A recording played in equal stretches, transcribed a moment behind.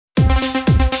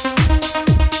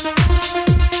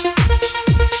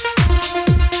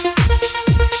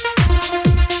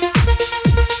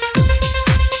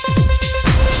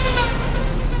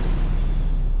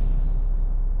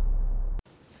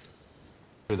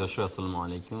দর্শক আসসালামু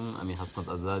আলাইকুম। আমি হাসনাত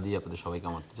আজাদি আপনাদের সবাইকে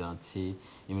আমন্ত্রণ জানাচ্ছি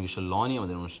ইমিগ্রেশন ল নিয়ে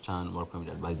আমাদের অনুষ্ঠান ওয়ার্ক পারমিট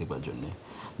অ্যাডভাইস দেওয়ার জন্য।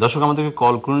 দর্শক আমাদেরকে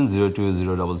কল করুন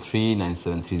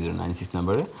 0203397309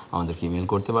 নাম্বারে, আমাদেরকে ইমেল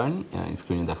করতে পারেন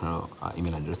স্ক্রিনে দেখানো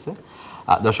ইমেল অ্যাড্রেসে।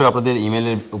 দর্শক আপনাদের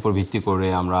ইমেলের উপর ভিত্তি করে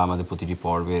আমরা আমাদের প্রতিটি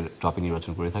পর্বের টপিক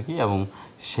নির্বাচন করে থাকি এবং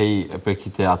সেই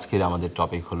প্রেক্ষিতে আজকের আমাদের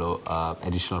টপিক হলো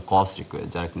অ্যাডিশনাল কস্ট রিকোয়েস্ট।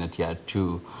 যারা কিনা টিয়ার 2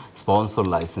 স্পন্সর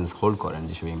লাইসেন্স হোল্ড করেন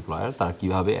যেসব এমপ্লয়ার, তারা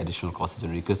কীভাবে অ্যাডিশনাল কস্টের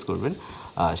জন্য রিকোয়েস্ট করবেন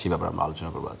সে ব্যাপারে আমরা আলোচনা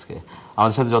করবো আজকে।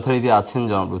 আমাদের সাথে যথারীতি আছেন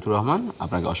জনাব লুতুর রহমান।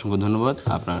 আপনাকে অসংখ্য ধন্যবাদ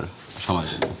আপনার সময়ের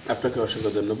জন্য। আপনাকে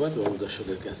অসংখ্য ধন্যবাদ এবং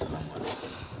দর্শকদেরকে আসসালামু আলাইকুম।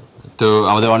 তো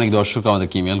আমাদের অনেক দর্শক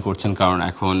আমাদেরকে ইমেল করছেন, কারণ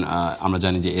এখন আমরা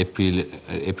জানি যে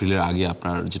এপ্রিলের আগে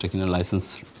আপনার যেটা কিনা লাইসেন্স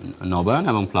নবায়ন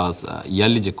এবং প্লাস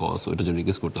ইয়ারলি যে কস্ট ওইটা জন্য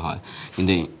রিকোয়েস্ট করতে হয়,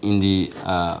 কিন্তু ইন দি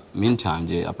মিন টাইম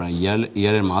যে আপনার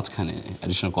ইয়ারের মাঝখানে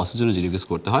অ্যাডিশনাল কস্টের জন্য যে রিকোয়েস্ট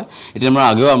করতে হয়, এটা আমরা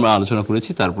আগেও আলোচনা করেছি।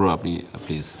 তারপর আপনি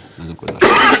প্লিজ নতুন করে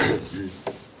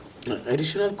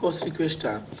অ্যাডিশনাল কস্ট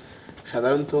রিকোয়েস্টটা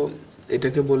সাধারণত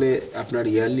এটাকে বলে আপনার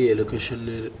ইয়ারলি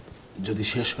অ্যালোকেশনের যদি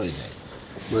শেষ হয়ে যায়,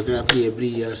 মনে করেন আপনি এভরি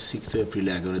ইয়ার 6 এপ্রিল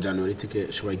 11 জানুয়ারি থেকে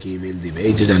সবাইকে ইমেল দিবে।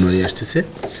 এই যে জানুয়ারি আসতেছে,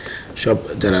 সব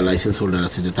যারা লাইসেন্স হোল্ডার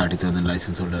আছে, যে 30,000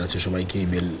 লাইসেন্স হোল্ডার আছে, সবাইকে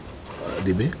ইমেল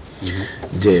দিবে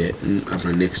যে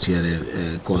আপনার নেক্সট ইয়ারের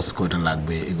কস্ট কয়টা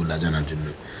লাগবে এগুলা জানার জন্য।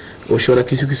 অবশ্য ওরা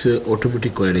কিছু কিছু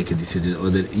অটোমেটিক করে রেখে দিচ্ছে যে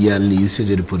ওদের ইয়ারলি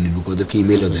ইউসেজের উপর নির্ভর করে ওদেরকে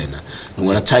ইমেলও দেয় না,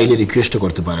 ওরা চাইলে রিকোয়েস্টও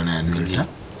করতে পারে না অ্যানুয়ালটা,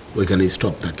 ওইখানে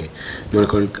স্টপ থাকে। মনে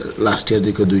করেন লাস্ট ইয়ার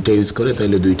যদি কেউ 2টা ইউজ করে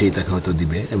তাহলে 2টাই তাকে হয়তো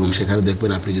দিবে, এবং সেখানে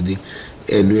দেখবেন আপনি যদি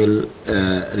অ্যানুয়াল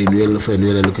রিনিউয়াল অফ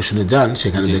অ্যানুয়াল অ্যালোকেশনে যান,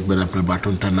 সেখানে দেখবেন আপনার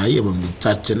বাটনটা নাই এবং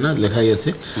চাচ্ছেন না, লেখাই আছে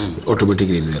অটোমেটিক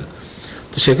রিনিউয়াল।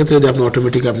 তো সেক্ষেত্রে যদি আপনি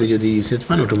অটোমেটিক আপনি যদি ইউসেজ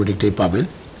পান, অটোমেটিকটাই পাবেন।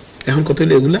 এখন কত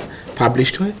হলে এগুলা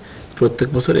পাবলিশড হয় প্রত্যেক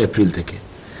বছর এপ্রিল থেকে,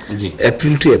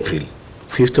 April two April,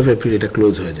 5th of April এটা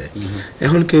ক্লোজ হয়ে যায়।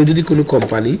 এখন কেউ যদি কোনো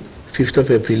কোম্পানি 5th of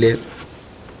এপ্রিলে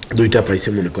 2টা পাইছে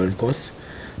মনে করেন কস্ট,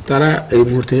 তারা এই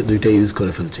মুহূর্তে 2টা ইউজ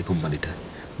করে ফেলছে কোম্পানিটা,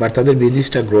 বাট তাদের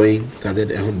বিজনেসটা গ্রোয়িং, তাদের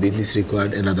এখন বিজনেস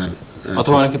রিকোয়ার্ড এনাদার।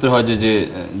 অথবা অনেক ক্ষেত্রে হয়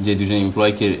যে দুজন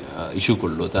এমপ্লয়িকে ইস্যু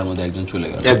করলো তার মধ্যে একজন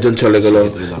চলে গেল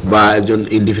বা একজন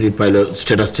ইনডিফিনিট পাইলট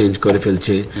স্ট্যাটাস চেঞ্জ করে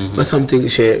ফেলছে বা সামথিং,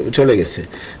 সে চলে গেছে।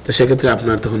 তো সেক্ষেত্রে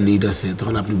আপনার তখন নিড আছে,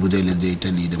 তখন আপনি বুঝাইলেন যে এটা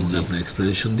নিড এবং আপনার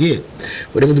এক্সপ্লেনেশন দিয়ে,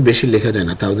 ওটা কিন্তু বেশি লেখা যায়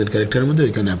না, 1000 ক্যারেক্টারের মধ্যে।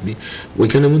 ওইখানে আপনি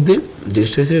ওইখানের মধ্যে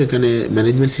জিনিসটা হয়েছে, ওইখানে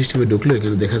ম্যানেজমেন্ট সিস্টেমে ঢুকলে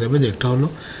ওইখানে দেখা যাবে যে একটা হলো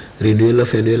renewal of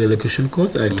annual allocation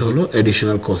cost আর একটা হলো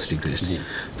অ্যাডিশনাল কস্ট রিকোয়েস্ট।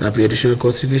 তো আপনি অ্যাডিশনাল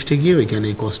কস্ট রিকোয়েস্টে গিয়ে ওইখানে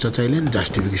এই কস্টটা চাইলেন,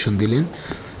 জাস্টিফিকেশন দিলেন,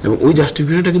 এবং ওই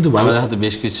জাস্টিফিকেশনটা কিন্তু ভালো হাতে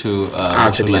বেশ কিছু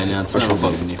লাইনে আছে।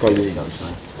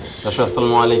 দর্শক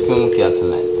আসসালামু আলাইকুম, কে আছেন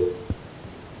লাইনে?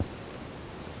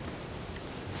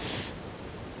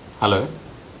 হ্যালো,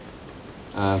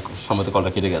 সম্ভবত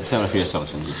কলটা কেটে গেছে, আমরা ফিরে আসতে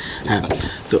জি। হ্যাঁ,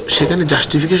 তো সেখানে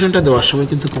জাস্টিফিকেশনটা দেওয়ার সময়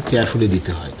কিন্তু খুব কেয়ারফুলি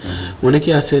দিতে হয়। অনেকে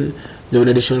আছেন যেমন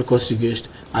additional cost request,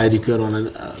 I require on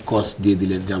cost দিয়ে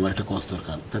দিলেন যে আমার একটা কস্ট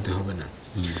দরকার, তাতে হবে না।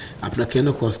 আপনার কেন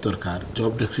কস্ট দরকার,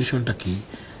 জব ডেসক্রিপশনটা কী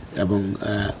এবং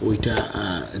ওইটা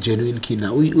জেনুইন কি না,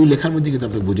 ওই লেখার মধ্যে কিন্তু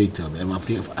আপনাকে বুঝাইতে হবে, এবং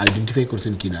আপনি আইডেন্টিফাই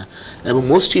করছেন কি না, এবং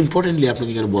মোস্ট ইম্পর্টেন্টলি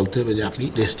আপনাকে এখানে বলতে হবে যে আপনি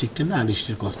রেস্ট্রিক্টেড না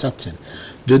আনরেস্ট্রিক্টেড কস্ট চাচ্ছেন।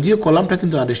 যদিও কলামটা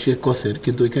কিন্তু আনরেস্ট্রিক্টেড কস্টের,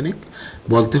 কিন্তু ওইখানে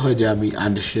বলতে হয় যে আমি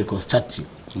আনরেস্ট্রিক্টেড কস্ট চাচ্ছি।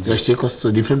 রেস্ট্রিক্টেড কস্ট তো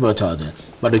ডিফারেন্টভাবে চাওয়া যায়,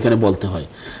 বাট ওইখানে বলতে হয়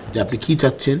যে আপনি কী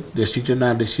চাচ্ছেন, রেস্ট্রিক্টেড না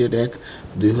আনরেস্ট্রিক্টেড, 1,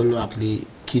 2 হলো আপনি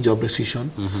কি জব ডেসক্রিপশন,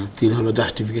 3 হলো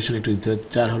জাস্টিফিকেশন একটু দিতে হয়,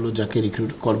 4 হলো যাকে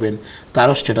রিক্রুট করবেন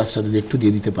তারও স্ট্যাটাসটা যদি একটু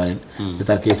দিয়ে দিতে পারেন যে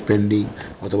তার কেস পেন্ডিং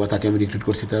অথবা তাকে আমি রিক্রুট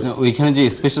করছি। তার ওইখানে যে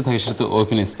স্পেসটা থাকে সেটা তো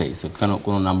ওপেন স্পেস, কারণ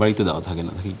কোনো নাম্বারই তো দেওয়া থাকে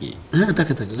না, থাকে কি? হ্যাঁ,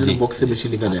 থাকে, বক্সে বেশি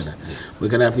লেখা যায় না,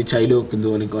 ওইখানে আপনি চাইলেও কিন্তু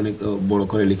অনেক অনেক বড়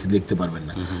করে লিখতে পারবেন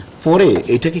না। পরে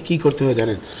এটাকে কি করতে হয়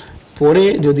জানেন, পরে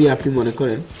যদি আপনি মনে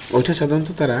করেন ওইটা সাধারণত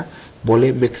তারা বলে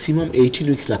ম্যাক্সিমাম 18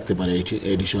 উইকস লাগতে পারে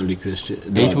additional request.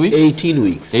 18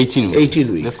 weeks,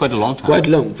 quite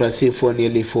long, প্রায়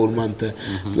 4 মান্থ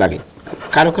লাগে।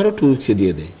 কারো 2 উইকসে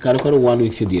দিয়ে দেয়, কারো 1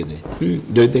 উইকসে দিয়ে দেয়।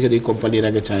 যদি দেখে এই কোম্পানির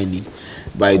আগে চায়নি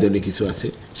বা এই ধরনের কিছু আছে,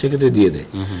 সেক্ষেত্রে দিয়ে দেয়।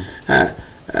 হ্যাঁ,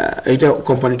 এটা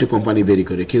কোম্পানি টু কোম্পানি ভেরি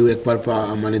করে। কেউ একবার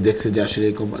মানে দেখছে যে আসলে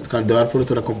এই কোম্পানি, কারণ দেওয়ার পরে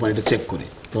তোরা কোম্পানিটা চেক করে,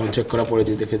 তখন চেক করার পরে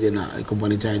যদি দেখে যে না এই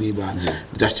কোম্পানি চায়নি বা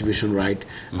জাস্টিফিকেশন রাইট,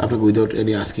 আপনাকে without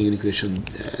any asking any question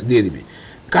দিয়ে দিবে।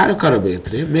 কারো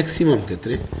ক্ষেত্রে, ম্যাক্সিমাম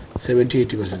ক্ষেত্রে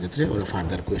 70-80% ক্ষেত্রে ওরা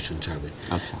ফার্দার কোয়েশন ছাড়বে,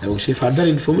 এবং সেই ফার্দার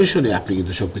ইনফরমেশনে আপনি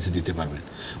কিন্তু সব কিছু দিতে পারবেন।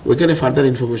 ওইখানে ফার্দার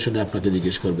ইনফরমেশনে আপনাকে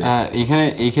জিজ্ঞেস করবে। এইখানে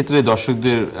এই ক্ষেত্রে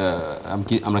দর্শকদের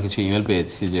আমরা কিছু ইমেল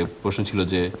পেয়েছি যে প্রশ্ন ছিল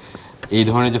যে এই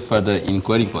ধরনের যে ফার্দার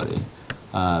ইনকোয়ারি করে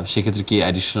সেক্ষেত্রে কি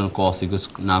অ্যাডিশনাল কস্ট রিকোয়েস্ট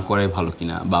না করাই ভালো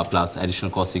কিনা, বা প্লাস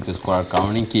অ্যাডিশনাল কস্ট রিকোয়েস্ট করার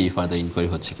কারণে কি ফার্দার ইনকোয়ারি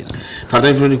হচ্ছে কিনা? ফার্দার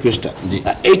ইনফরমেশন রিকোয়েস্টটা জি।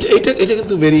 এটা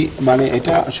কিন্তু ভেরি মানে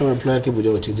এটা সব এমপ্লয়ারকে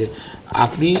বোঝা উচিত যে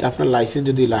আপনি আপনার লাইসেন্স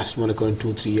যদি লাস্ট মনে করেন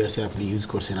 2-3 ইয়ার্সে আপনি ইউজ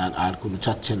করছেন আর কোনো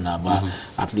চাচ্ছেন না, বা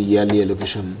আপনি ইয়ারলি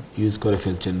অ্যালোকেশন ইউজ করে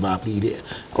ফেলছেন, বা আপনি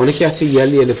অনেকে আছে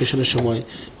ইয়ারলি অ্যালোকেশনের সময়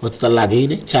হয়তো তার লাগেই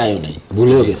নেই, চায়ও নেই,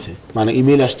 ভুলেও গেছে, মানে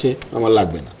ইমেল আসছে আমার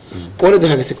লাগবে না, পরে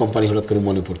দেখা গেছে কোম্পানি হঠাৎ করে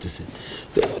মনে পড়তেছে।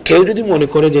 তো কেউ যদি মনে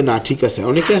করে যে না ঠিক আছে,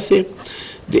 অনেকে আছে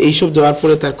যে এইসব দেওয়ার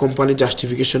পরে তার কোম্পানির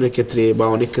জাস্টিফিকেশনের ক্ষেত্রে বা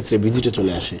অনেক ক্ষেত্রে ভিজিটে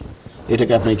চলে আসে,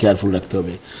 এটাকে আপনাকে কেয়ারফুল রাখতে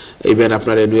হবে। ইভেন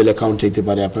আপনার অ্যানুয়াল অ্যাকাউন্ট চাইতে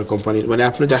পারে আপনার কোম্পানির, মানে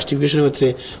আপনার জাস্টিফিকেশনের ক্ষেত্রে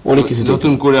অনেক কিছু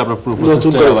নতুন করে আপনার পুরো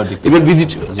প্রসেসটা আবার দেখতে ইভেন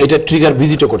ভিজিট, এটা ট্রিগার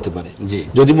ভিজিটও করতে পারে।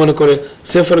 যদি মনে করে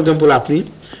সে ফর এক্সাম্পল আপনি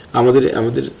আমাদের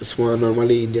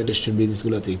নর্মালি ইন্ডিয়ান রেস্টুরেন্ট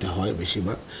বিজনেসগুলোতে এটা হয়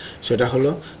বেশিরভাগ, সেটা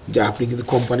হলো যে আপনি কিন্তু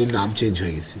কোম্পানির নাম চেঞ্জ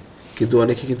হয়ে গেছে, কিন্তু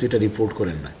অনেকে কিন্তু এটা রিপোর্ট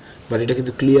করেন না, বাট এটা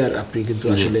কিন্তু ক্লিয়ার আপনি কিন্তু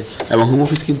আসলে, এবং হোম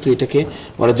অফিস কিন্তু এটাকে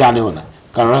ওরা জানেও না,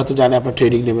 কারণ ওরা হয়তো জানে আপনার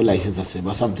ট্রেডিং নেমে লাইসেন্স আছে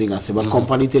বা সামথিং আছে বা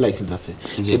কোম্পানিতে লাইসেন্স আছে,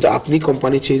 কিন্তু আপনি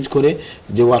কোম্পানি চেঞ্জ করে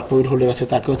যে ওয়ার্ক পারমিট হোল্ডার আছে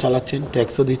তাকেও চালাচ্ছেন,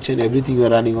 ট্যাক্সও দিচ্ছেন, everything you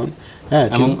R running on. হ্যাঁ,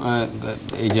 এবং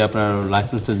এই যে আপনার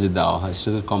লাইসেন্সটা যে দেওয়া হয়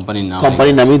সেটা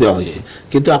কোম্পানির নামেই দেওয়া হয়েছে,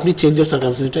 কিন্তু আপনি চেঞ্জ অফ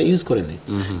সার্কামস্টেন্সটা ইউজ করেননি।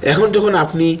 এখন যখন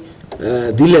আপনি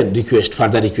দিলেন request,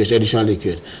 further request, additional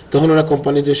request, তখন ওরা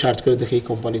কোম্পানি যে সার্চ করে দেখে এই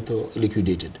কোম্পানি তো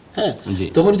লিকুইডেটেড, হ্যাঁ,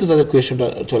 তখনই তো তাদের কোয়েশনটা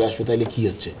চলে আসবে, তাইলে কি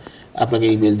হচ্ছে, আপনাকে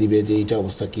ইমেল দিবে যে এইটা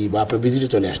অবস্থা কি, বা আপনার ভিজিটে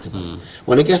চলে আসতে পারে।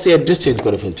 অনেকে আছে অ্যাড্রেস চেঞ্জ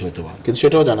করে ফেলছে হয়তো, কিন্তু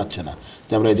সেটাও জানাচ্ছে না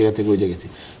যে আমরা এই জায়গা থেকে ওই জায়গা গেছি।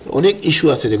 অনেক ইস্যু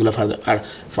আছে যেগুলো ফার্দার, আর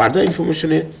ফার্দার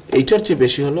ইনফরমেশনে এইটার চেয়ে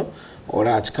বেশি হলো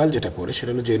ওরা আজকাল যেটা করে সেটা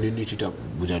হলো জেনুইনিটিটা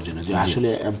বোঝার জন্য, যে আসলে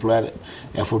এমপ্লয়ার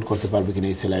অ্যাফোর্ড করতে পারবে কিনা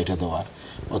এই স্যালারিটা দেওয়ার,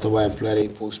 অথবা এমপ্লয়ার এই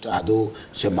পোস্ট আদৌ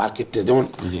সে মার্কেটে,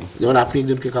 যেমন আপনি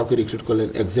একজনকে কাউকে রিক্রুট করলেন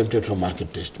exempted from market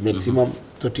test, maximum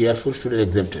তো টিয়ার 4 স্টুডেন্ট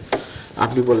এক্সামটেড,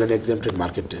 আপনি বললেন এক্সামটেড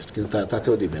মার্কেট টেস্ট, কিন্তু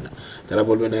তাতেও দিবে না, তারা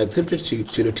বলবে না এক্সামটেড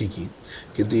ছিল ঠিকই,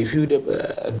 কিন্তু if you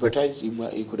advertise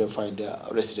you could have find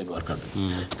resident worker.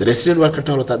 Resident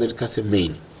ওয়ার্কারটা হলো তাদের কাছে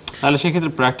মেইন। তাহলে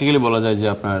সেক্ষেত্রে প্র্যাকটিক্যালি বলা যায় যে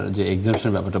আপনার যে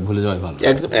এক্সামশনের ব্যাপারটা ভুলে যাওয়াই ভালো।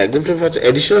 এক্সামটেড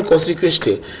এডিশনাল কস্ট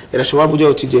রিকোয়েস্টে এটা সবার বোঝা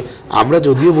উচিত যে আমরা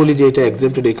যদিও বলি যে এটা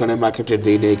এক্সামটেড, এই কারণে মার্কেটের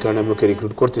দেই না, এই কারণে আমরা ওকে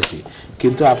রিক্রুট করতেছি,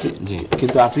 কিন্তু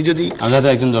আপনি যদি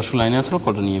আমাদের একজন দর্শক লাইনে আছেন,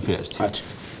 কলটা নিয়ে ফিরে আসছি। আচ্ছা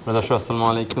দর্শক আসসালামু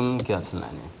আলাইকুম, কে আছেন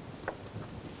লাইনে?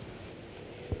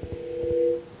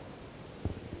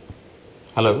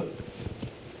 হ্যালো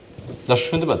দর্শক,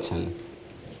 শুনতে পাচ্ছেন?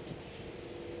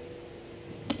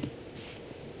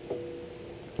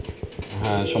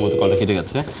 হ্যাঁ, সম্ভবত কলটা কেটে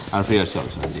গেছে, আর ফিরে আসছে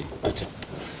আলোচনা। জি আচ্ছা,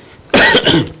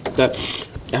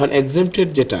 এখন এক্সামটেড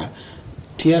যেটা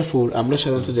টিয়ার 4, আমরা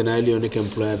সাধারণত জেনারেলি অনেক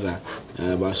এমপ্লয়াররা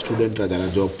বা স্টুডেন্টরা যারা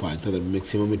জব পায় তাদের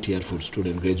ম্যাক্সিমামই টিয়ার 4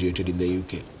 student, graduated in the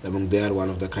UK, এবং দে আর ওয়ান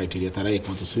অফ দ্য ক্রাইটেরিয়া, তারা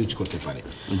একমাত্র সুইচ করতে পারে।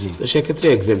 তো সেক্ষেত্রে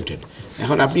এক্সামটেড,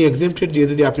 এখন আপনি এক্সামটেড দিয়ে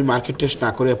যদি আপনি মার্কেট টেস্ট না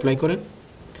করে অ্যাপ্লাই করেন,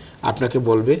 আপনাকে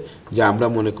বলবে যে আমরা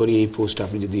মনে করি এই পোস্ট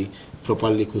আপনি যদি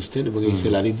প্রপারলি খুঁজতেন এবং এই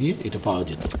স্যালারি দিয়ে এটা পাওয়া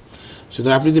যেত।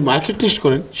 সুতরাং আপনি যদি মার্কেট টেস্ট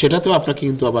করেন সেটাতেও আপনাকে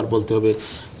কিন্তু আবার বলতে হবে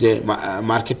যে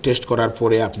মার্কেট টেস্ট করার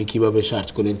পরে আপনি কিভাবে সার্চ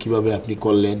করলেন, কিভাবে আপনি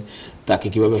করলেন, তাকে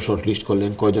কিভাবে শর্টলিস্ট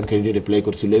করলেন, কয়জন ক্যান্ডিডেট অ্যাপ্লাই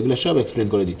করছিল, এগুলো সব এক্সপ্লেন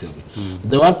করে দিতে হবে।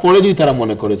 দেওয়ার পরে যদি তারা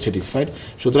মনে করে স্যাটিসফাইড,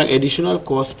 সুতরাং এডিশনাল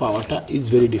কস্ট পাওয়াটা ইজ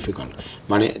ভেরি ডিফিকাল্ট।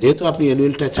 মানে যেহেতু আপনি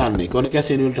অ্যানুয়ালটা চান নাই, অনেকে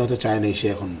আছে অ্যানুয়ালটা হয়তো চায় নাই, সে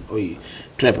এখন ওই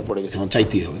ট্র্যাপে পড়ে গেছে, এখন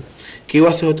চাইতেই হবে। কেউ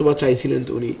আছে হয়তো বা চাইছিলেন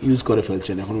তো উনি ইউজ করে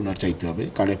ফেলছেন, এখন ওনার চাইতে হবে,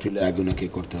 কারণ এপ্রিলের আগে ওনাকে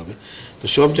করতে হবে। তো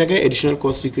সব জায়গায় এডিশনাল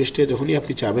কস্ট রিকোয়েস্টে যখনই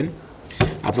আপনি চাবেন,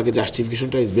 আপনাকে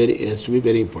জাস্টিফিকেশনটা is very has to be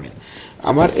very important.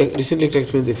 আমার রিসেন্টলি একটা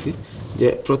এক্সপিরিয়েন্স দেখছি যে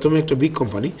প্রথমে একটা বিগ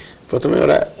কোম্পানি, প্রথমে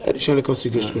ওরা এডিশনাল কস্ট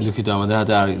রিকোয়েস্ট করছে। দুঃখিত, আমাদের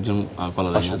হাতে আরেকজন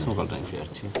কলার লাইনে আছে, কলটা নিয়ে ফিরে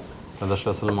আসছি। দর্শক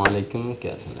আসসালামু আলাইকুম, কে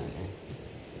আছেন লাইনে?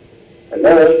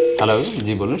 হ্যালো,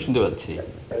 জি বলুন, শুনতে পাচ্ছি।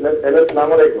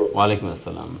 আসসালামু আলাইকুম। ওয়ালাইকুম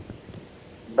আসসালাম।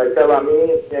 ভাই সাহেব, আমি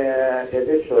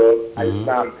এদেশে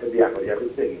আইসাম বিয়া করিয়া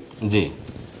বুঝছেন। জি।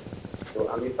 তো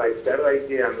আমি পাইকার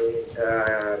রাইতে আমি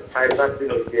 5-7 দিন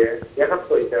হইছে, এক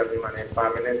হইছে আমি মানে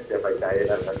পার্মানেন্ট পাইছি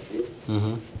আইডার পাইছি।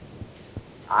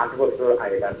 8 বছর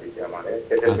আইডার দিতে আমারে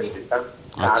সেটেলমেন্ট দিতা,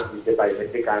 আর দিতে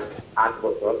পাইছি কাজ 8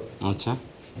 বছর। আচ্ছা,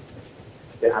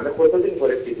 আমি কতদিন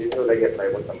পরে টিকিট লাগে অ্যাপ্লাই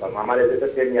করতাম, আমার এদেশে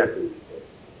 10 ইয়ার্স হইছে।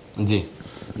 জি,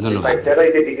 ধন্যবাদ। পাইকার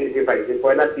রাইতে ডিগ্রি পাইছি,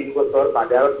 পয়লা 3 বছর,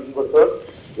 বাদে আরো 3 বছর,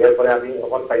 এরপরে আমি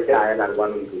এখন পাইছি আইএলআর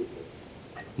 1 উইক হইছে।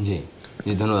 জি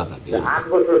জি, ধন্যবাদ আপনাকে। 8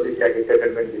 বছর দিতে আগে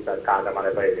সেটেলমেন্ট দিতে কাজ আমার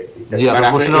পাইছি। জি,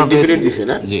 আপনার প্রশ্ন ইনডিফিনিট দিছে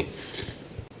না? জি,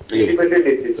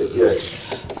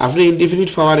 আপনি ইনডিফিনিট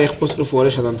পাওয়ার 1 বছর পরে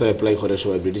সাধারণত অ্যাপ্লাই করে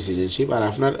সবাই ব্রিটিশ সিটিজেনশিপ, আর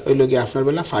আপনার ওই লোকে আপনার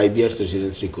বেলা 5 ইয়ার্স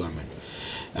রেসিডেন্স রিকোয়ারমেন্ট।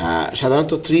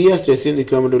 সাধারণত 3 ইয়ার্স রেসিডেন্ট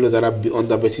রিকোয়ারমেন্ট হলো যারা on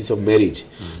the basis of marriage,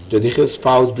 যদি কেউ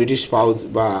স্পাউস ব্রিটিশ স্পাউস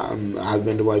বা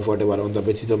husband wife what ever on the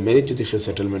basis of marriage যদি কেউ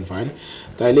সেটেলমেন্ট পান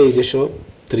তাহলে এই দেশও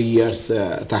 3 ইয়ার্স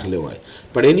থাকলেও হয়।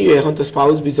 বাট এনিওয়ে এখন তো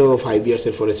স্পাউস ভিসা 5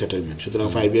 ইয়ার্সের ফরে সেটেলমেন্ট, সুতরাং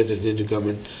 5 ইয়ার্স রেসিডেন্ট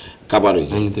রিকোয়ারমেন্ট কাভার হয়ে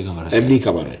যায়, এমনি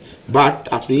কাভার হয়। বাট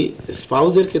আপনি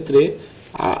স্পাউসের ক্ষেত্রে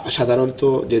সাধারণত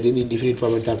যেদিন ইনডিফিনিট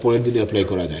পাবেন তার পরের দিনে অ্যাপ্লাই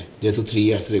করা যায়, যেহেতু 3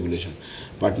 years regulation.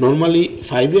 But normally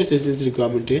 5 years residency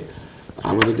রিকোয়ারমেন্টে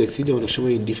আমাদের দেখছি যে অনেক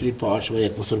সময় ইনডিফিনিট পাওয়ার সময়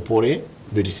 1 বছর পরে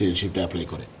ব্রিটিশ সিটিজেনশিপটা অ্যাপ্লাই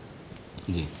করে।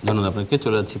 জি, ধন্যবাদ আপনাকে।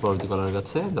 চলে যাচ্ছি পরবর্তী কলার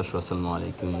কাছে। দর্শক আসসালামু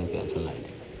আলাইকুম, কে আছেন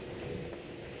লাইনে?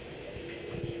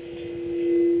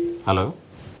 হ্যালো,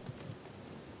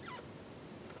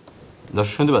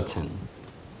 দর্শক শুনতে পাচ্ছেন?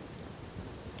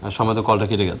 সময় তো কলটা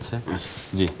কেটে গেছে।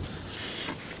 জি,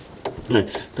 হ্যাঁ,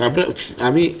 তারপরে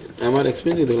আমি আমার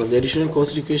এক্সপিরিয়েন্স দেখলাম যে এডিশনাল কোর্স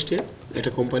রিকোয়েস্টে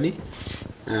একটা কোম্পানি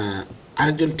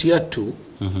আরেকজন টিয়ার 2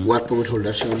 ওয়ার্ক পারমিট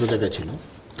হোল্ডার, সে অন্য জায়গায় ছিল,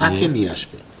 তাকে নিয়ে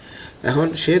আসবে। এখন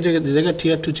সে যে জায়গায়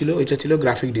টিয়ার 2 ছিল ওইটা ছিল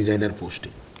গ্রাফিক ডিজাইনার পোস্টে,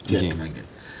 টিয়ার 2 মাইগ্রেন্ট।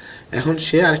 এখন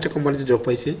সে আরেকটা কোম্পানিতে জব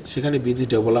পাইছে, সেখানে বিজি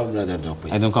ডেভেলপমেন্ট জব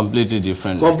পাইছে, একদম completely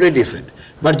different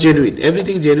but genuine,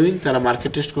 everything genuine. তারা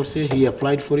মার্কেট টেস্ট করছে, হি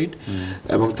অ্যাপ্লাইড ফর ইট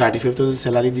এবং 35,000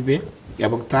 স্যালারি দিবে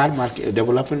এবং তার মার্কেট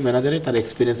ডেভেলপমেন্ট ম্যানেজারে তার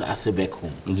এক্সপিরিয়েন্স আছে ব্যাক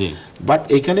হোম। জি, বাট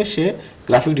এখানে সে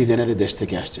গ্রাফিক ডিজাইনারের দেশ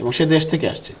থেকে আসছে এবং সে দেশ থেকে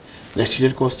আসছে,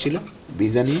 রেস্টুরেন্ট কোর্স ছিল,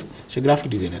 ভিসা নিয়ে সে গ্রাফিক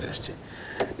ডিজাইনারে আসছে।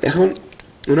 এখন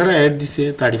ওনারা অ্যাড দিছে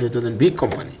 35,000, বিগ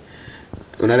কোম্পানি,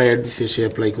 ওনারা অ্যাড দিছে, সে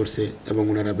অ্যাপ্লাই করছে এবং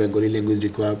ওনারা বেঙ্গলি ল্যাঙ্গুয়েজ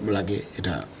রিকোয়ার লাগে,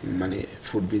 এটা মানে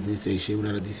ফুড বিজনেসে এসে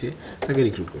ওনারা দিছে, তাকে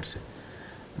রিক্রুট করছে।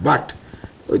 বাট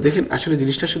ওই দেখেন আসলে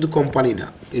জিনিসটা শুধু কোম্পানি না,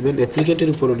 ইভেন অ্যাপ্লিকেন্টের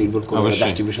উপরও নির্ভর করে,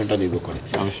 ডিস্ট্রিবিউশনটা নির্ভর করে।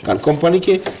 কারণ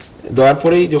কোম্পানিকে দেওয়ার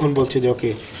পরেই যখন বলছে যে ওকে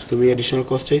তুমি অ্যাডিশনাল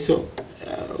কস্ট চাইছো,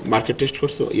 মার্কেট টেস্ট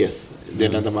করছো, yes they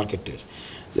done the market test,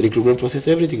 recruitment process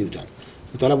everything is done,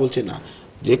 তারা বলছে না,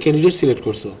 যে ক্যান্ডিডেট সিলেক্ট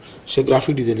করছো সে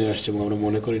গ্রাফিক ডিজাইনার আসছে এবং আমরা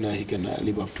মনে করি না he can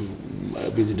live up to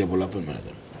business development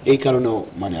manager. এই কারণেও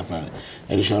মানে আপনার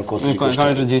অ্যাডিশনাল কস্ট, কারণ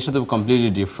এটা জিনিসটা তো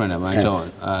কমপ্লিটলি ডিফারেন্ট এবং একটা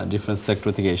ডিফারেন্ট সেক্টর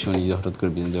থেকে এসে উনি হঠাৎ করে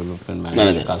বিজনেস ডেভেলপমেন্ট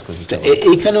ম্যানেজার কাজ করছে।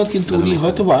 এইখানেও কিন্তু উনি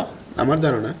হয়তোবা আমার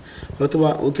ধারণা হয়তোবা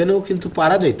ওইখানেও কিন্তু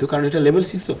পারা যাইতো, কারণ এটা লেভেল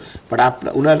 6 তো। বাট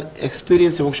আপনার ওনার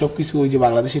এক্সপিরিয়েন্স এবং সব কিছু ওই যে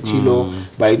বাংলাদেশে ছিল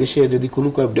বা এই দেশে যদি কোনো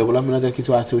ডেভেলপমেন্ট ম্যানেজার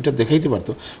কিছু আছে ওইটা দেখাইতে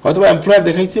পারতো, হয়তোবা এমপ্লয়ার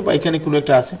দেখাইছে বা এখানে কোনো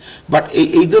একটা আছে। বাট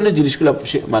এই ধরনের জিনিসগুলো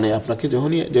মানে আপনাকে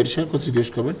যখনই এডিশনাল কোর্স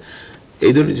রিকোয়েস্ট করবেন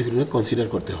এই ধরনের জিনিসগুলো কনসিডার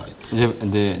করতে হয়,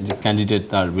 যে ক্যান্ডিডেট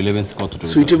তার রিলেভেন্স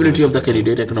কতটুকু, সুইটেবিলিটি অফ দ্য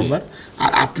ক্যান্ডিডেট এক নম্বর,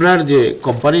 আর আপনার যে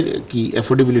কোম্পানির কি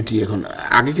এফোর্ডেবিলিটি। এখন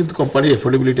আগে কিন্তু কোম্পানির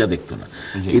এফোর্ডেবিলিটিটা দেখতো না,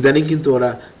 ইদানিং কিন্তু ওরা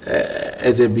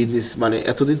এজ এ বিজনেস মানে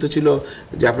এতদিন তো ছিল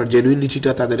যে আপনার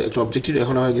জেনুইনিটিটা তাদের একটা অবজেক্টিভ,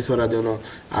 এখন হয়ে গেছে ওরা যেন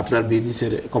আপনার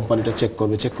বিজনেসের কোম্পানিটা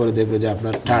চেক করে দেখবে যে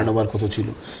আপনার টার্ন ওভার কত ছিল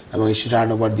এবং এই টার্ন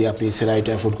ওভার দিয়ে আপনি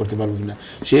স্যালারিটা এফোর্ড করতে পারবেন কিনা,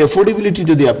 সেই এফোর্ডেবিলিটি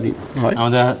যদি আপনি হয়।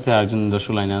 আমাদের হাতে একজন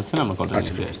দর্শক লাইনে আছেন, আমরা কলটা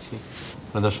নিয়ে আসছি।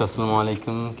 দর্শক আসসালামু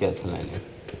আলাইকুম, কে আছেন লাইনে?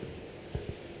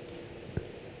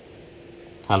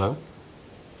 হ্যালো,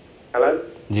 হ্যালো,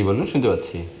 জি বলুন, শুনতে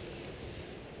পাচ্ছি।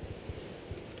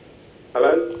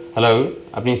 হ্যালো, হ্যালো,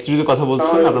 আপনি স্টুডিওতে কথা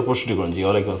বলছেন, আপনার প্রশ্নটি করুন। জি,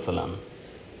 ওয়ালাইকুম আসসালাম।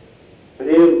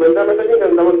 জি বলতাম,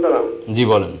 জি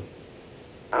বলেন।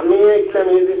 আমি একটা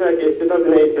মিউজিক আগে সেটা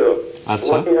দিনেইছো।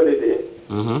 আচ্ছা,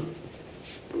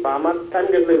 বা আমার টাইম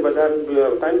গেলে বাজার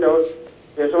টাইম দাও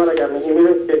যে সময় আগে আমি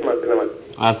হিমিডিক চেক মারছিলাম।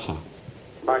 আচ্ছা,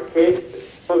 বা কেস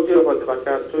চলছিল হচ্ছে বা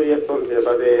কাজ চলছে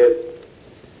বাদে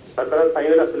তারপরে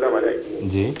সাইনে আসছিলাম আর কি।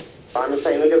 জি, আমি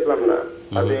সাইনে গেছিলাম না,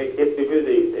 বাদে কেস রিভিউ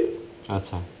দিয়েছে।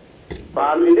 আচ্ছা, বা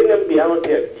আমি দিন বিয়া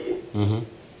হচ্ছে আর কি,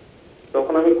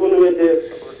 তখন আমি কোন ওয়েতে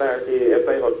ওটা আর কি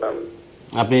অ্যাপ্লাই করতাম।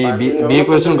 আপনি বিয়ে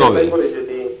করেছেন কবে?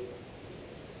 যদি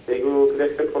এগুলো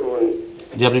রেসপেক্ট করবো।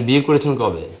 যে আপনি বিয়ে করেছেন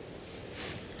কবে?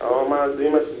 আমার 2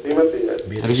 মাস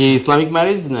এটা কি ইসলামিক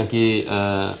ম্যারেজ নাকি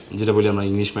যেটা বলি আমরা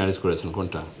ইংলিশ ম্যারেজ করেছেন,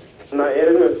 কোনটা? না,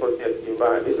 এরেঞ্জমেন্ট করছি আর কি, বা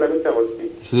ইসলামিকটা করছি।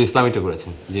 শুধু ইসলামিকটা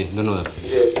করেছেন? জি, ধন্যবাদ।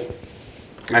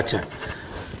 আচ্ছা,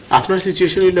 আপনার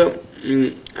সিচুয়েশন হইল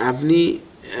আপনি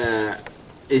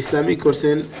ইসলামিক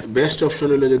করছেন, বেস্ট অপশন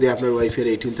হলো যদি আপনার ওয়াইফের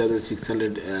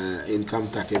 18,600 ইনকাম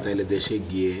থাকে তাহলে দেশে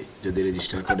গিয়ে যদি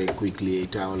রেজিস্টার করে কুইকলি,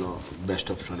 এটা হলো বেস্ট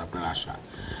অপশন আপনার আশা।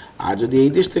 আর যদি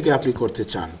এই দেশ থেকে আপনি করতে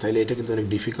চান তাহলে এটা কিন্তু অনেক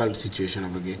ডিফিকাল্ট সিচুয়েশন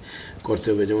আপনাকে করতে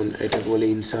হবে, যেমন এটাকে বলে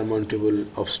ইনসারমাউন্টেবল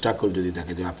অবস্টাকল যদি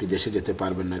থাকে, যে আপনি দেশে যেতে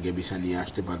পারবেন না, গিয়ে ভিসা নিয়ে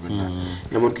আসতে পারবেন না,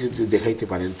 এমন কিছু যদি দেখাইতে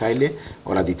পারেন তাইলে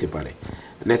ওরা দিতে পারে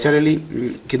ন্যাচারালি।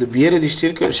 কিন্তু বিয়ের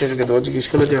রেজিস্ট্রেশনের ক্ষেত্রে জিজ্ঞেস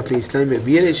করলো যে আপনি ইসলামে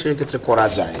বিয়ের রেজিস্ট্রেশনের ক্ষেত্রে করা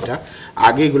যায়, এটা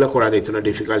আগে এগুলো করা যেত না,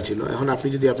 ডিফিকাল্ট ছিল। এখন আপনি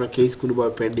যদি আপনার কেস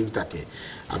কোনোভাবে পেন্ডিং থাকে,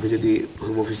 আপনি যদি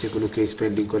হোম অফিসে কোনো কেস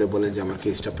পেন্ডিং করে বলেন যে আমার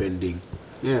কেসটা পেন্ডিং,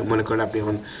 হ্যাঁ, মনে করেন আপনি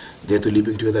এখন যেহেতু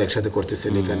লিভিং টুগেদার একসাথে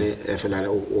করতেছেন, এখানে এফএলআর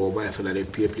ও বা এফএলআর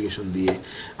এপি অ্যাপ্লিকেশন দিয়ে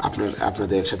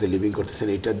আপনাদের একসাথে লিভিং করতেছেন,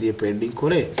 এটা দিয়ে পেন্ডিং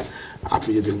করে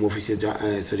আপনি যদি হোম অফিসে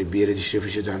বিয়ে রেজিস্ট্রি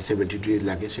অফিসে যান, 72 ডেজ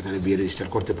লাগে, সেখানে বিয়ে রেজিস্টার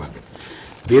করতে পারবেন।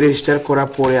 বিয়ে রেজিস্টার করার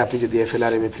পরে আপনি যদি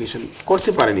এফএলআরএম অ্যাপ্লিকেশন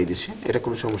করতে পারেন এই দেশে, এটা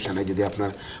কোনো সমস্যা নাই, যদি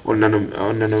আপনার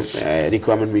অন্যান্য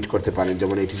রিকোয়ারমেন্ট মিট করতে পারেন,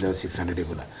 যেমন 18,600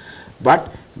 এগুলো। বাট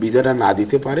ভিসাটা না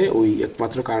দিতে পারে, ওই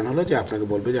একমাত্র কারণ হলো যে আপনাকে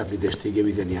বলবে যে আপনি দেশ থেকে গিয়ে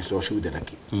ভিসা নিয়ে আসলে অসুবিধাটা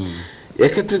কি।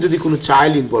 এক্ষেত্রে যদি কোনো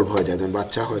চাইল্ড ইনভলভ হয়ে যায়, ধরুন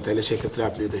বাচ্চা হয়, তাহলে সেক্ষেত্রে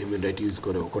আপনি তো হিউম্যান রাইট ইউজ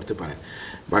করেও করতে পারেন।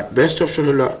 বাট বেস্ট অপশন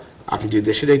হলো আপনি যদি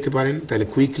দেশে যাইতে পারেন তাহলে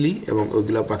কুইকলি এবং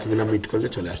ওইগুলো বাকিগুলো মিট করলে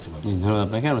চলে আসতে পারবেন। ধন্যবাদ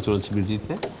আপনাকে। আমরা চলছি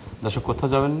বিরতিতে। দর্শক কোথাও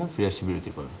যাবেন না, ফিরে আসছি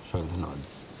বিরতির পর। সবাই ধন্যবাদ।